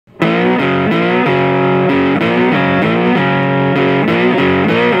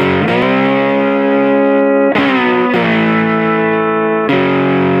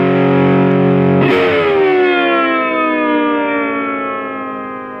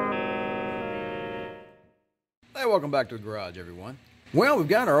welcome back to the garage, everyone. Well, we've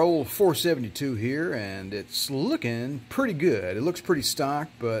got our old 472 here, and it's looking pretty good. It looks pretty stock,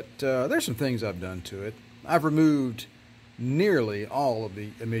 but there's some things I've done to it. I've removed nearly all of the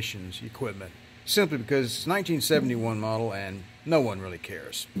emissions equipment, simply because it's 1971 model and no one really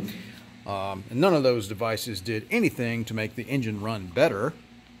cares. And none of those devices did anything to make the engine run better.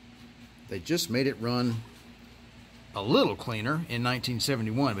 They just made it run a little cleaner in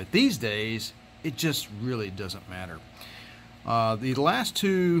 1971, but these days it just really doesn't matter. The last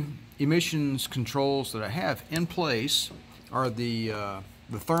two emissions controls that I have in place are the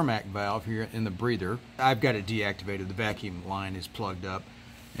Thermac valve here in the breather. I've got it deactivated. The vacuum line is plugged up,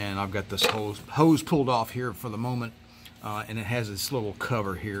 and I've got this hose pulled off here for the moment, and it has this little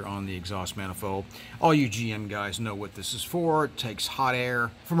cover here on the exhaust manifold. All you GM guys know what this is for. It takes hot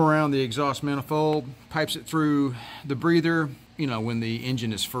air from around the exhaust manifold, pipes it through the breather, you know, when the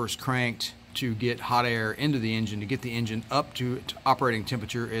engine is first cranked, to get hot air into the engine, to get the engine up to its operating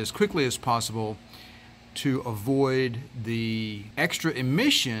temperature as quickly as possible, to avoid the extra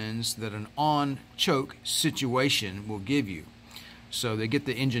emissions that an on-choke situation will give you. So they get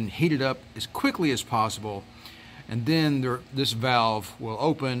the engine heated up as quickly as possible, and then this valve will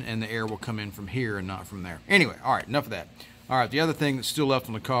open and the air will come in from here and not from there. Anyway, all right, enough of that. All right, the other thing that's still left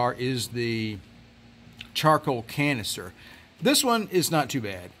on the car is the charcoal canister. This one is not too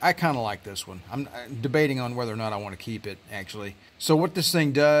bad. I kind of like this one. I'm debating on whether or not I want to keep it, actually. So what this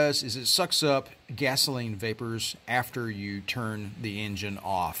thing does is it sucks up gasoline vapors after you turn the engine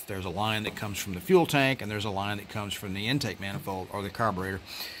off. There's a line that comes from the fuel tank, and there's a line that comes from the intake manifold or the carburetor.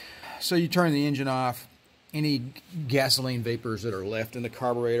 So you turn the engine off. Any gasoline vapors that are left in the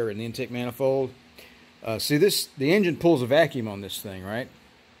carburetor and the intake manifold. See this, the engine pulls a vacuum on this thing, right?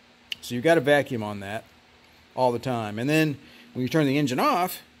 So you've got a vacuum on that all the time. And then when you turn the engine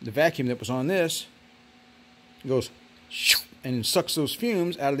off, the vacuum that was on this goes and sucks those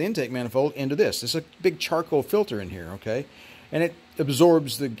fumes out of the intake manifold into this. There's a big charcoal filter in here, okay? And it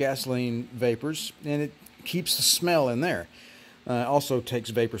absorbs the gasoline vapors, and it keeps the smell in there. Also takes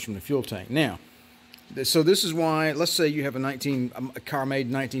vapors from the fuel tank. Now, so this is why, let's say you have a car made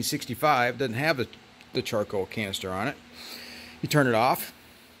in 1965, doesn't have the charcoal canister on it. You turn it off,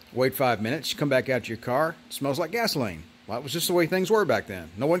 wait 5 minutes, you come back out to your car, it smells like gasoline. Well, that was just the way things were back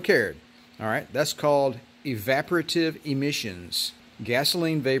then. No one cared. All right, that's called evaporative emissions.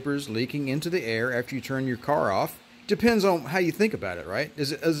 Gasoline vapors leaking into the air after you turn your car off. Depends on how you think about it, right?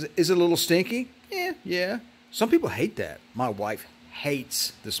 Is it a little stinky? Yeah. Some people hate that. My wife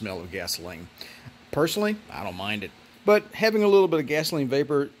hates the smell of gasoline. Personally, I don't mind it. But having a little bit of gasoline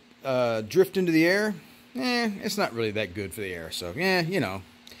vapor drift into the air, it's not really that good for the air. So, you know.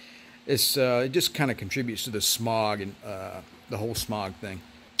 It just kind of contributes to the smog and the whole smog thing.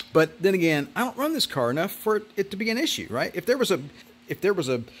 But then again, I don't run this car enough for it to be an issue, right? If there was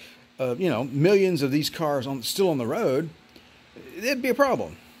you know, millions of these cars still on the road, it'd be a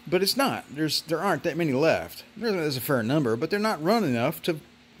problem. But it's not. There aren't that many left. There's a fair number, but they're not run enough to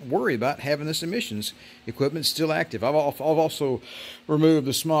worry about having this emissions equipment still active. I've also removed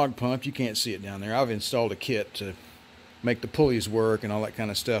the smog pump. You can't see it down there. I've installed a kit to make the pulleys work and all that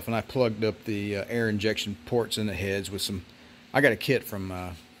kind of stuff, and I plugged up the air injection ports in the heads with some. I got a kit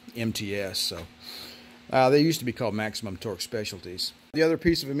from MTS, so they used to be called Maximum Torque Specialties. The other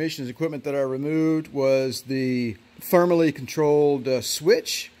piece of emissions equipment that I removed was the thermally controlled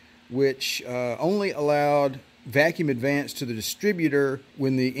switch, which only allowed vacuum advance to the distributor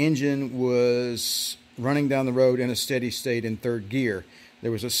when the engine was running down the road in a steady state in third gear. There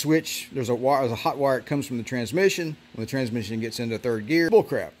was a switch, there's a hot wire that comes from the transmission. When the transmission gets into third gear,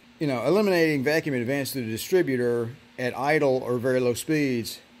 bullcrap. You know, eliminating vacuum advance to the distributor at idle or very low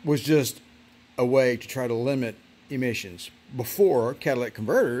speeds was just a way to try to limit emissions. Before Cadillac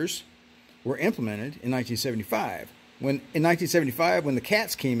converters were implemented in 1975. In 1975, when the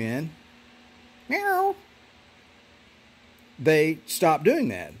cats came in, meow, they stopped doing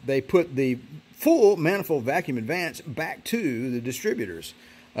that. They put the full manifold vacuum advance back to the distributors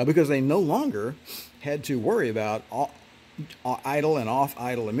because they no longer had to worry about idle and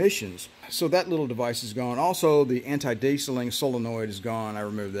off-idle emissions. So that little device is gone. Also, the anti-dieseling solenoid is gone. I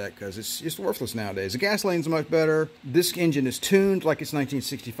removed that because it's just worthless nowadays. The gasoline's much better. This engine is tuned like it's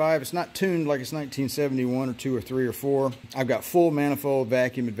 1965. It's not tuned like it's 1971 or 2 or 3 or 4. I've got full manifold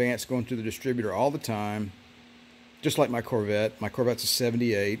vacuum advance going to the distributor all the time. Just like my Corvette. My Corvette's a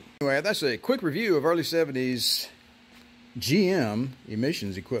 78. Anyway, that's a quick review of early 70s GM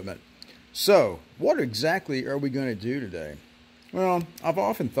emissions equipment. So, what exactly are we going to do today? Well, I've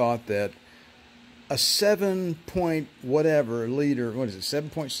often thought that a 7 point whatever liter, what is it,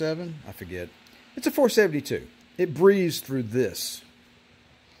 7.7? I forget. It's a 472. it breathes through this.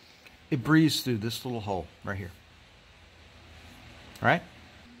 It breathes through this little hole right here. Right?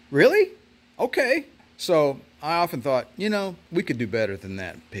 Really? Okay. So I often thought, you know, we could do better than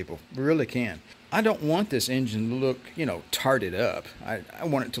that, people. We really can. I don't want this engine to look, you know, tarted up. I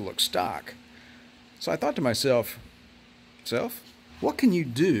want it to look stock. So I thought to myself, what can you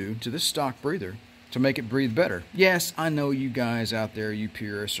do to this stock breather to make it breathe better? Yes, I know you guys out there, you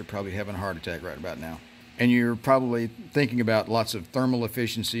purists, are probably having a heart attack right about now. And you're probably thinking about lots of thermal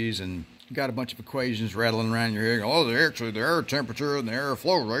efficiencies and you got a bunch of equations rattling around in your head. Oh, actually, the air temperature and the air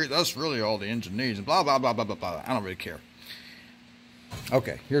flow rate, that's really all the engine needs, and blah, blah, blah, blah, blah, blah. I don't really care.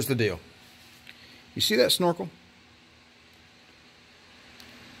 Okay, here's the deal. You see that snorkel?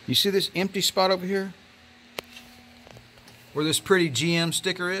 You see this empty spot over here? Where this pretty GM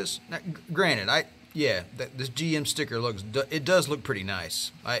sticker is? Now, granted, this GM sticker does look pretty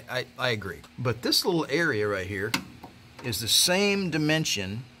nice. I agree. But this little area right here is the same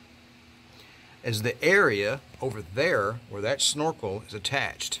dimension as the area over there where that snorkel is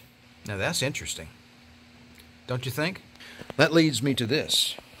attached. Now that's interesting, don't you think? That leads me to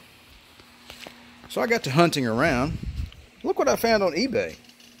this. So I got to hunting around. Look what I found on eBay.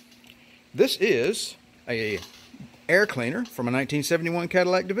 This is a air cleaner from a 1971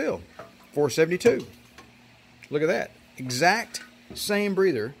 Cadillac DeVille, 472. Look at that. Exact same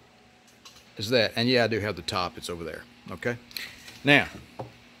breather as that. And yeah, I do have the top. It's over there. Okay. Now,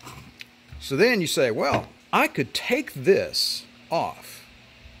 so then you say, well, I could take this off.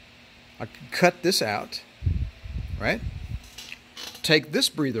 I could cut this out, right? Take this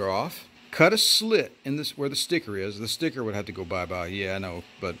breather off, cut a slit in this where the sticker is. The sticker would have to go bye-bye. Yeah, I know,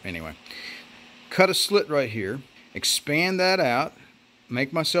 but anyway. Cut a slit right here, expand that out,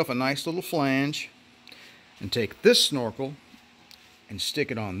 make myself a nice little flange, and take this snorkel and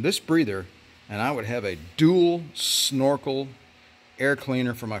stick it on this breather, and I would have a Dual-Snorkel air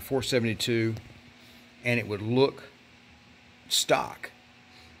cleaner for my 472, and it would look stock.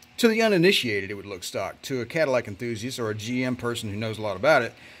 To the uninitiated, it would look stock. To a Cadillac enthusiast or a GM person who knows a lot about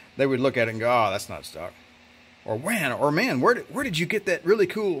it, they would look at it and go, oh, that's not stock. Or man, where did you get that really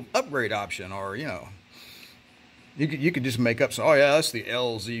cool upgrade option? Or, you know, you could just make up some, oh yeah, that's the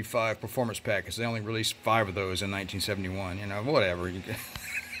LZ5 performance package. They only released 5 of those in 1971. You know, whatever.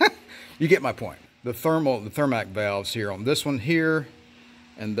 You get my point. The thermac valves here on this one here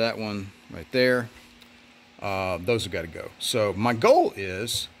and that one right there, those have got to go. So my goal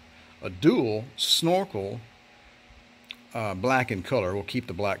is a Dual-Snorkel, black in color. We'll keep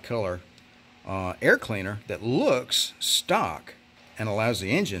the black color. Air cleaner that looks stock and allows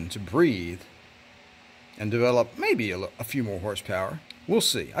the engine to breathe and develop maybe a few more horsepower. We'll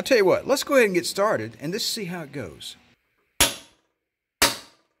see. I'll tell you what, let's go ahead and get started and let's see how it goes.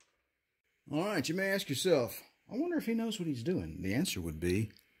 All right, you may ask yourself, I wonder if he knows what he's doing. The answer would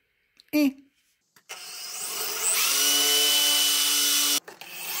be, It's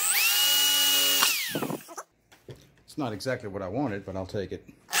not exactly what I wanted, but I'll take it.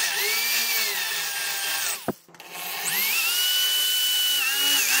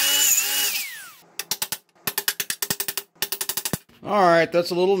 All right,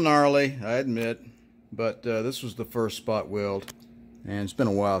 that's a little gnarly, I admit, but this was the first spot weld. And it's been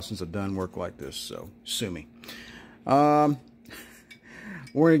a while since I've done work like this, so sue me. We're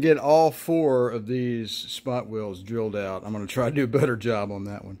going to get all 4 of these spot welds drilled out. I'm going to try to do a better job on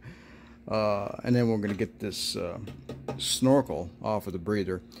that one. And then we're going to get this snorkel off of the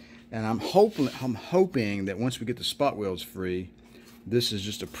breather. And I'm hoping that once we get the spot welds free, this is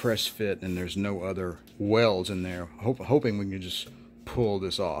just a press fit and there's no other welds in there. Hoping we can just pull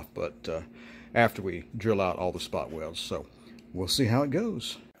this off, but after we drill out all the spot welds. So we'll see how it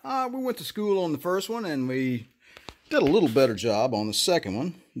goes. We went to school on the first one and we did a little better job on the second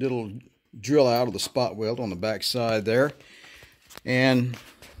one. Did a little drill out of the spot weld on the back side there and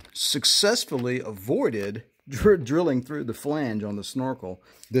successfully avoided drilling through the flange on the snorkel.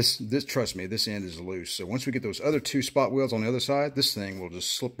 This trust me, this end is loose. So once we get those other 2 spot welds on the other side, this thing will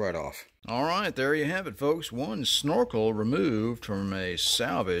just slip right off. All right, there you have it, folks. One snorkel removed from a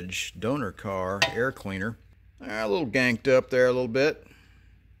salvage donor car air cleaner. A little ganked up there a little bit,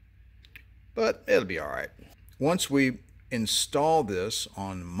 but it'll be all right. Once we install this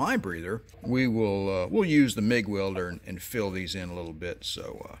on my breather, we'll use the MIG welder and fill these in a little bit,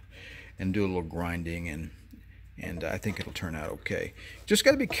 so and do a little grinding, and I think it'll turn out okay. Just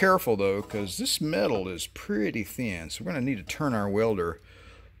got to be careful though, because this metal is pretty thin, so we're going to need to turn our welder.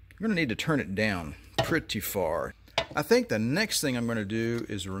 We're going to need to turn it down pretty far. I think the next thing I'm going to do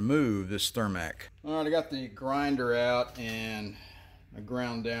is remove this thermac. All right, I got the grinder out, and I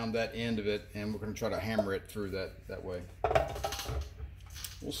ground down that end of it, and we're going to try to hammer it through that way.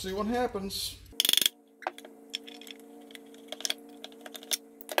 We'll see what happens.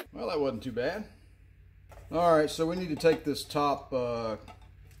 Well, that wasn't too bad. Alright, so we need to take this top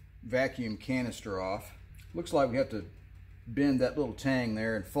vacuum canister off. Looks like we have to bend that little tang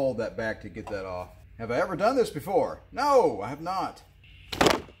there and fold that back to get that off. Have I ever done this before? No, I have not.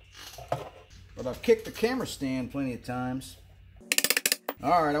 But I've kicked the camera stand plenty of times.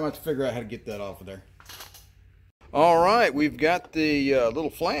 Alright, I'm going to have to figure out how to get that off of there. Alright, we've got the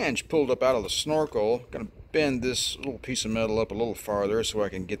little flange pulled up out of the snorkel. Going to bend this little piece of metal up a little farther so I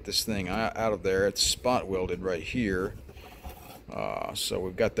can get this thing out of there. It's spot welded right here. So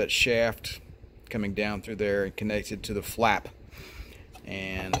we've got that shaft coming down through there and connected to the flap.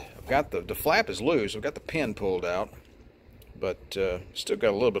 And I've got the flap is loose. I've got the pin pulled out. But still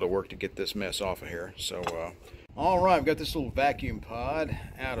got a little bit of work to get this mess off of here. So, alright, I've got this little vacuum pod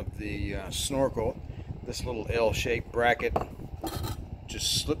out of the snorkel. This little L-shaped bracket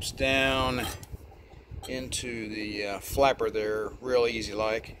just slips down into the flapper there real easy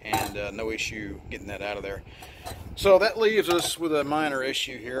like, and no issue getting that out of there. So that leaves us with a minor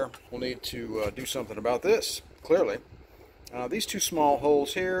issue here. We'll need to do something about this, clearly. These two small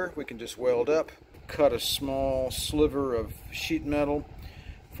holes here we can just weld up. Cut a small sliver of sheet metal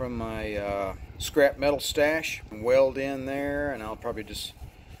from my scrap metal stash and weld in there, and I'll probably just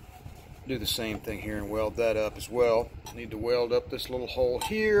do the same thing here and weld that up as well. Need to weld up this little hole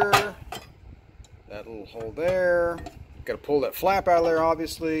here, that little hole there. Got to pull that flap out of there,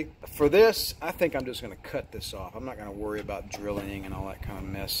 obviously. For this, I think I'm just going to cut this off. I'm not going to worry about drilling and all that kind of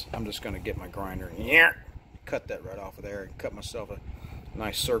mess. I'm just going to get my grinder and cut that right off of there and cut myself a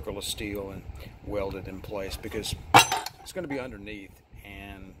nice circle of steel and weld it in place, because it's going to be underneath,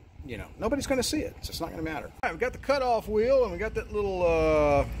 and you know, nobody's going to see it, so it's not going to matter. All right, we've got the cutoff wheel, and we got that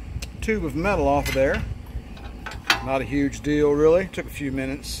little tube of metal off of there. Not a huge deal, really. Took a few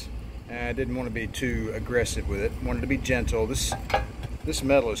minutes. I didn't want to be too aggressive with it. Wanted to be gentle. This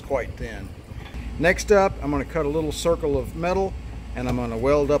metal is quite thin. Next up, I'm going to cut a little circle of metal, and I'm going to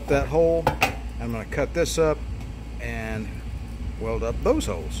weld up that hole. I'm going to cut this up and weld up those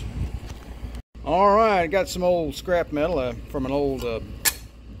holes. Alright, I got some old scrap metal from an old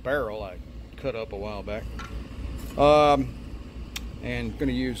barrel I cut up a while back. And going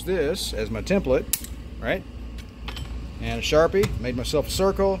to use this as my template, right? And a Sharpie, made myself a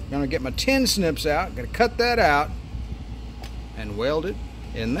circle. Going to get my tin snips out, going to cut that out and weld it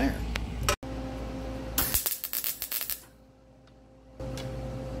in there.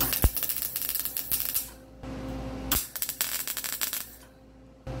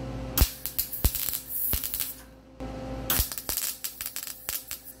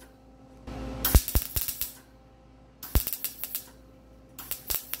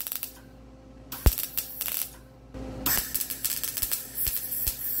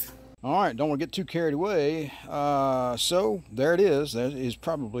 Alright, don't want to get too carried away. So there it is. That is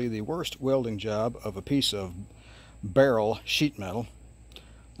probably the worst welding job of a piece of barrel sheet metal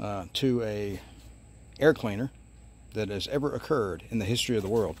to a air cleaner that has ever occurred in the history of the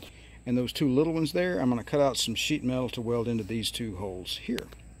world. And those two little ones there, I'm going to cut out some sheet metal to weld into these two holes here.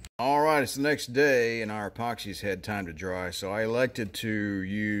 Alright, it's the next day and our epoxies had time to dry, so I elected to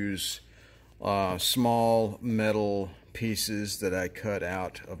use small metal pieces that I cut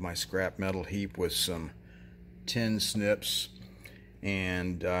out of my scrap metal heap with some tin snips,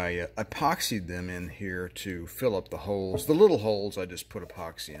 and I epoxied them in here to fill up the holes. The little holes, I just put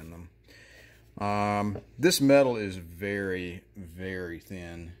epoxy in them. This metal is very, very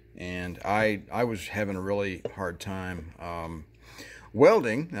thin, and I was having a really hard time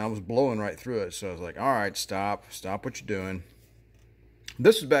welding, and I was blowing right through it, so I was like, alright, stop what you're doing.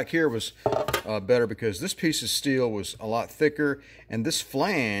 This back here was better because this piece of steel was a lot thicker, and this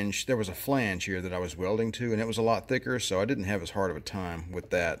flange, there was a flange here that I was welding to, and it was a lot thicker, so I didn't have as hard of a time with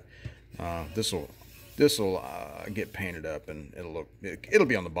that. This'll get painted up, and it'll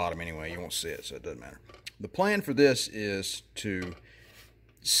be on the bottom anyway. You won't see it, so it doesn't matter. The plan for this is to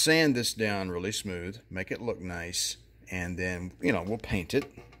sand this down really smooth, make it look nice, and then we'll paint it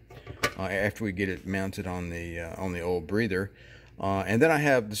after we get it mounted on the old breather. And then I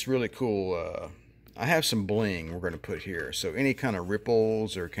have this really cool, I have some bling we're going to put here. So any kind of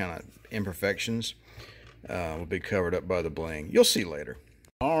ripples or kind of imperfections will be covered up by the bling. You'll see later.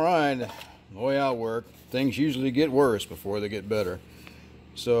 Alright, the way I work, things usually get worse before they get better.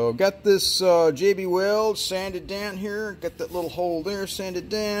 So got this JB Weld sanded down here. Got that little hole there sanded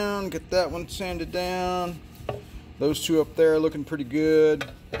down. Got that one sanded down. Those two up there looking pretty good.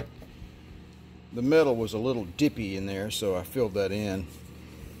 the metal was a little dippy in there, so I filled that in.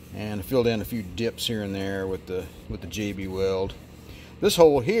 And I filled in a few dips here and there with the JB Weld. This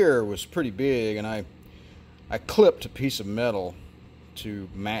hole here was pretty big, and I clipped a piece of metal to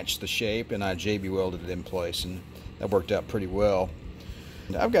match the shape, and I JB welded it in place, and that worked out pretty well.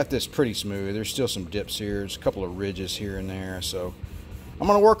 And I've got this pretty smooth. There's still some dips here. There's a couple of ridges here and there, so I'm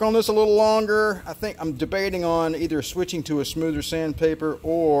going to work on this a little longer. I think I'm debating on either switching to a smoother sandpaper,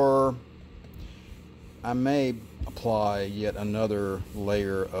 or I may apply yet another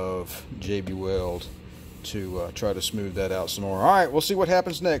layer of JB Weld to try to smooth that out some more. Alright, we'll see what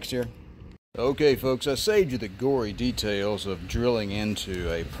happens next here. Okay folks, I saved you the gory details of drilling into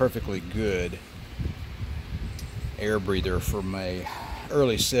a perfectly good air breather from a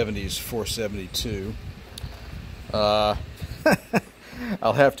early 70s 472. I'll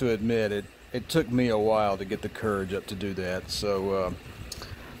have to admit, it took me a while to get the courage up to do that, so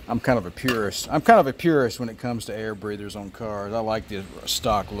I'm kind of a purist. I'm kind of a purist when it comes to air breathers on cars. I like the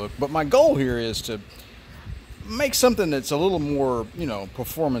stock look, but my goal here is to make something that's a little more, you know,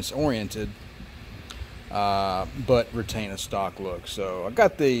 performance oriented, but retain a stock look. So I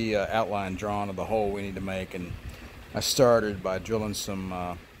got the outline drawn of the hole we need to make, and I started by drilling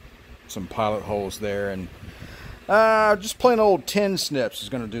some pilot holes there, and just plain old 10 snips is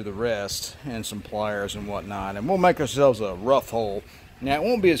going to do the rest, and some pliers and whatnot, and we'll make ourselves a rough hole. Now, it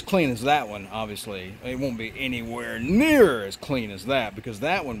won't be as clean as that one, obviously. It won't be anywhere near as clean as that, because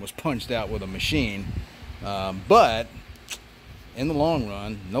that one was punched out with a machine. But in the long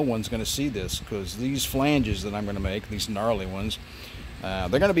run, no one's going to see this, because these flanges that I'm going to make, these gnarly ones, they're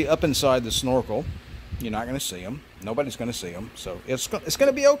going to be up inside the snorkel. You're not going to see them. Nobody's going to see them. So it's going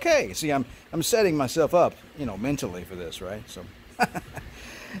to be okay. See, I'm setting myself up, you know, mentally for this, right? So,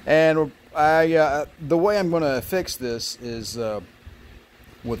 and the way I'm going to fix this is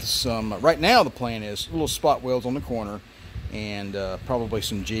with some, right now the plan is little spot welds on the corner, and probably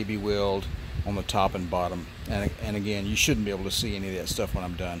some JB Weld on the top and bottom. And again, you shouldn't be able to see any of that stuff when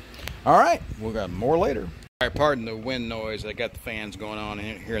I'm done. All right, we'll got more later. All right, pardon the wind noise. I got the fans going on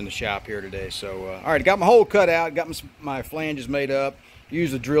here in the shop here today. So, all right, got my hole cut out, got my flanges made up,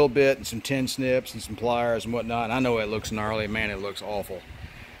 used a drill bit and some 10 snips and some pliers and whatnot. And I know it looks gnarly, man, it looks awful.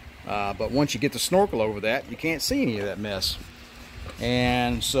 But once you get the snorkel over that, you can't see any of that mess.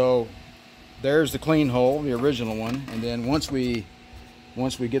 And so there's the clean hole, the original one. And then once we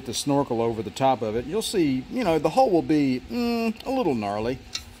get the snorkel over the top of it, you'll see, you know, the hole will be a little gnarly,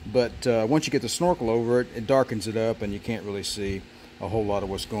 but once you get the snorkel over it, it darkens it up, and you can't really see a whole lot of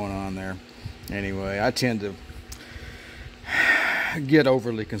what's going on there. Anyway, I tend to get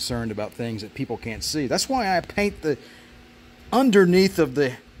overly concerned about things that people can't see. That's why I paint the underneath of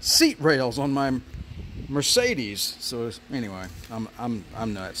the seat rails on my Mercedes. So anyway,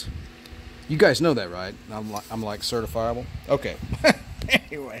 I'm nuts. You guys know that, right? I'm like certifiable. Okay.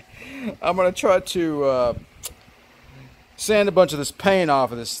 Anyway, I'm gonna try to sand a bunch of this paint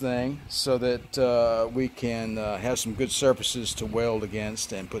off of this thing so that we can have some good surfaces to weld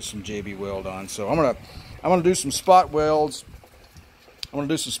against and put some JB Weld on. So I'm gonna do some spot welds. I'm gonna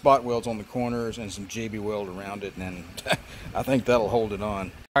do some spot welds on the corners and some JB Weld around it, and then I think that'll hold it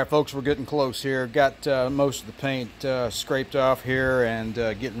on. All right, folks, we're getting close here. Got most of the paint scraped off here, and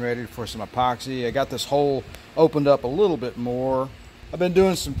getting ready for some epoxy. I got this hole opened up a little bit more. I've been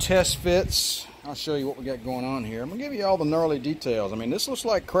doing some test fits. I'll show you what we got going on here. I'm gonna give you all the gnarly details. I mean, this looks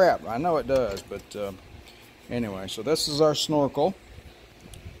like crap. I know it does, but anyway, so this is our snorkel.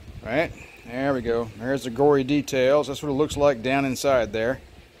 All right, there we go. There's the gory details. That's what it looks like down inside there.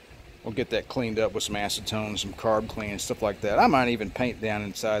 We'll get that cleaned up with some acetone, some carb clean, and stuff like that. I might even paint down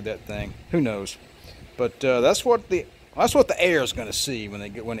inside that thing. Who knows? But that's what the air is going to see when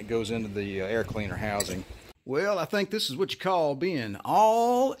it goes into the air cleaner housing. Well, I think this is what you call being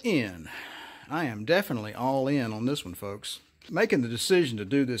all in. I am definitely all in on this one, folks. Making the decision to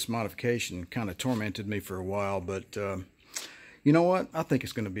do this modification kind of tormented me for a while, but you know what? I think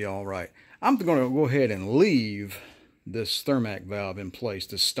it's going to be all right. I'm going to go ahead and leave this Thermac valve in place,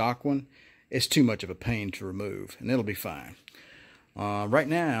 this stock one. It's too much of a pain to remove, and it'll be fine. Right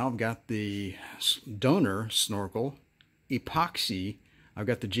now, I've got the donor snorkel epoxy. I've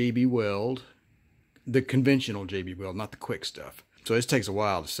got the JB Weld, the conventional JB Weld, not the quick stuff. So this takes a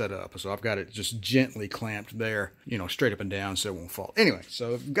while to set up. So I've got it just gently clamped there, you know, straight up and down so it won't fall. Anyway,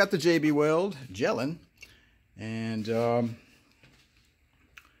 so I've got the JB Weld gelling, and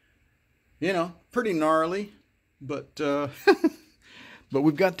you know, pretty gnarly, but but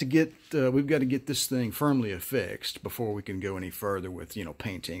we've got to get this thing firmly affixed before we can go any further with, you know,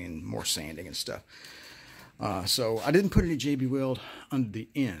 painting and more sanding and stuff. So I didn't put any JB Weld under the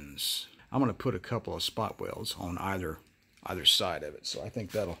ends. I'm going to put a couple of spot welds on either side of it. So I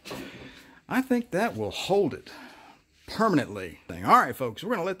think that will hold it permanently. All right, folks,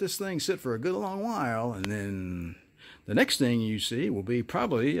 we're going to let this thing sit for a good long while, and then the next thing you see will be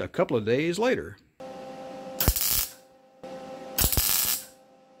probably a couple of days later.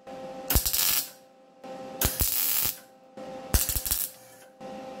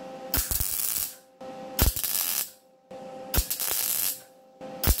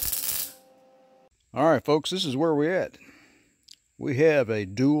 All right, folks, this is where we're at. We have a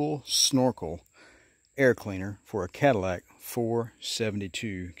Dual-Snorkel air cleaner for a Cadillac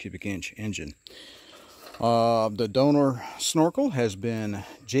 472 cubic inch engine. The donor snorkel has been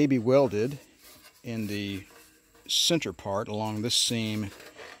JB welded in the center part along this seam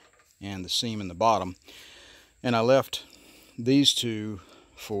and the seam in the bottom. And I left these two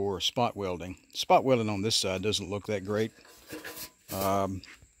for spot welding. Spot welding on this side doesn't look that great.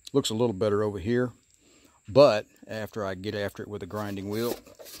 Looks a little better over here. But after I get after it with a grinding wheel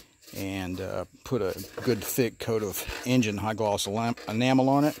and put a good thick coat of engine high gloss enamel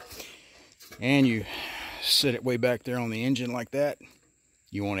on it, and you set it way back there on the engine like that,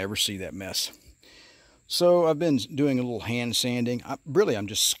 you won't ever see that mess. So I've been doing a little hand sanding. I'm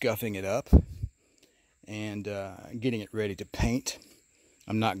just scuffing it up and getting it ready to paint.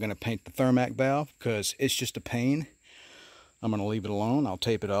 I'm not going to paint the thermac valve because it's just a pain. I'm going to leave it alone. I'll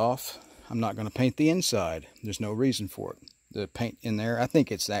tape it off. I'm not going to paint the inside. There's no reason for it. The paint in there, I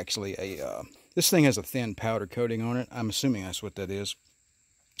think it's actually this thing has a thin powder coating on it. I'm assuming that's what that is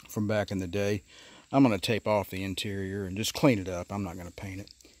from back in the day. I'm going to tape off the interior and just clean it up. I'm not going to paint it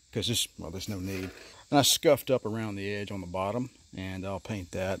because there's no need. And I scuffed up around the edge on the bottom, and I'll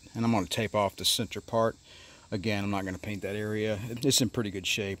paint that. And I'm going to tape off the center part. Again, I'm not going to paint that area. It's in pretty good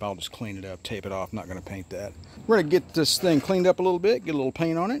shape. I'll just clean it up, tape it off. I'm not going to paint that. We're going to get this thing cleaned up a little bit, get a little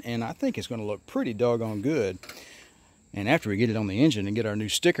paint on it, and I think it's going to look pretty doggone good. And after we get it on the engine and get our new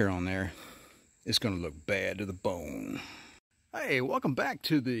sticker on there, it's going to look bad to the bone. Hey, welcome back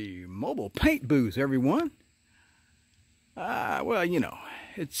to the mobile paint booth, everyone. Well, you know,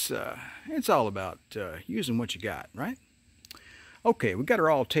 it's all about using what you got, right? Okay, we got her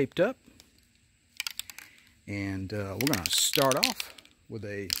all taped up. And we're going to start off with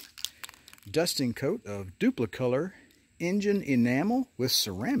a dusting coat of Duplicolor engine enamel with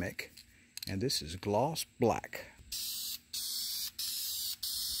ceramic. And this is gloss black.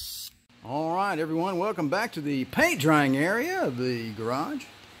 All right, everyone, welcome back to the paint drying area of the garage.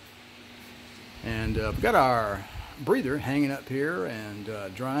 And we've got our breather hanging up here and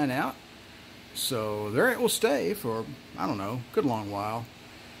drying out. So there it will stay for, I don't know, a good long while,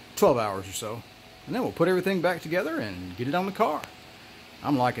 12 hours or so. And then we'll put everything back together and get it on the car.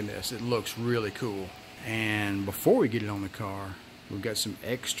 I'm liking this. It looks really cool. And before we get it on the car, we've got some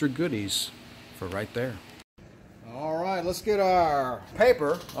extra goodies for right there. All right, let's get our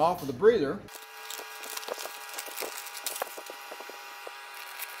paper off of the breather.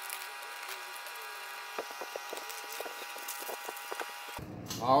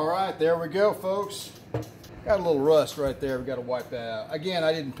 All right, there we go, folks. Got a little rust right there. We've got to wipe that out. Again,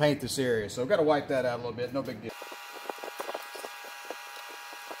 I didn't paint this area, so I've got to wipe that out a little bit. No big deal.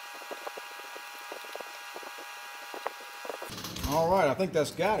 All right, I think that's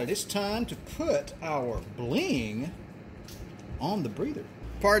got it. It's time to put our bling on the breather.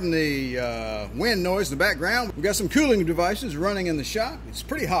 Pardon the wind noise in the background. We've got some cooling devices running in the shop. It's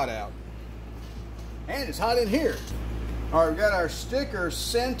pretty hot out. And it's hot in here. All right, we've got our sticker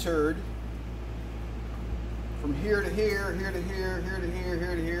centered from here to here, here to here, here to here,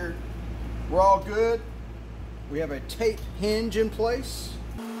 here to here. We're all good. We have a tape hinge in place.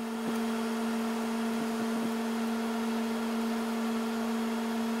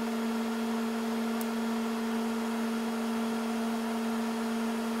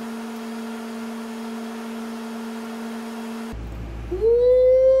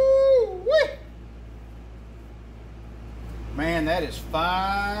 Woo-wee! Man, that is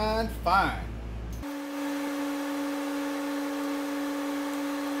fine, fine.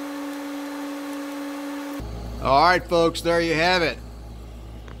 All right, folks, there you have it.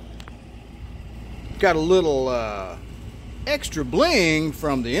 Got a little extra bling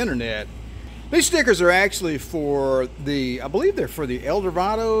from the internet. These stickers are actually for I believe they're for the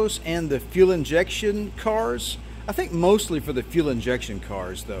Eldorados and the fuel injection cars. I think mostly for the fuel injection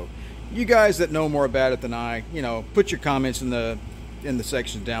cars, though. You guys that know more about it than I, put your comments in the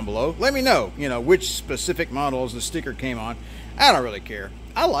sections down below. Let me know, which specific models the sticker came on. I don't really care.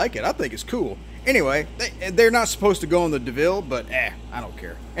 I like it. I think it's cool. Anyway, they're not supposed to go on the DeVille, but I don't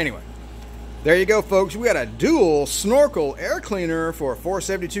care. Anyway, There you go, folks. We got a Dual-Snorkel air cleaner for a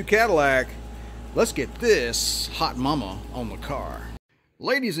 472 Cadillac. Let's get this hot mama on the car.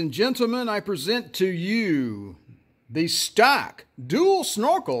 Ladies and gentlemen, I present to you the stock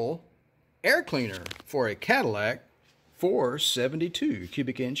Dual-Snorkel air cleaner for a Cadillac 472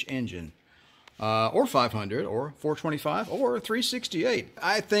 cubic inch engine. Or 500, or 425, or 368.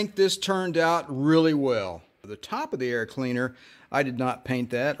 I think this turned out really well. The top of the air cleaner, I did not paint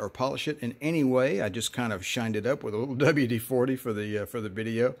that or polish it in any way. I just kind of shined it up with a little WD-40 for the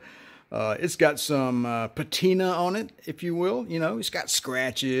video. It's got some patina on it, if you will. You know, it's got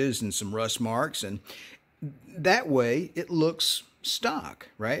scratches and some rust marks, and that way it looks stock,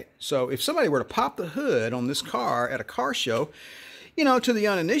 right? So if somebody were to pop the hood on this car at a car show, you know, to the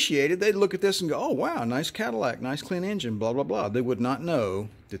uninitiated, they'd look at this and go, oh, wow, nice Cadillac, nice clean engine, blah, blah, blah. They would not know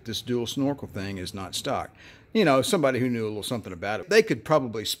that this Dual-Snorkel thing is not stock. You know, somebody who knew a little something about it, they could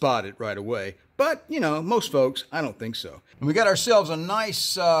probably spot it right away. But, you know, most folks, I don't think so. And we got ourselves a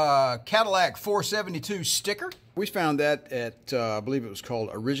nice Cadillac 472 sticker. We found that at, I believe it was called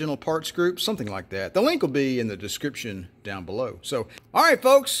Original Parts Group, something like that. The link will be in the description down below. So, all right,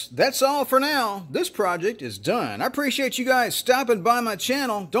 folks, that's all for now. This project is done. I appreciate you guys stopping by my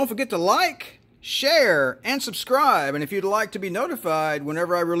channel. Don't forget to like, share, and subscribe. And if you'd like to be notified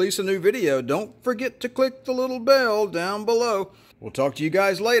whenever I release a new video, don't forget to click the little bell down below. We'll talk to you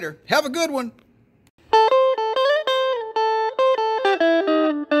guys later. Have a good one.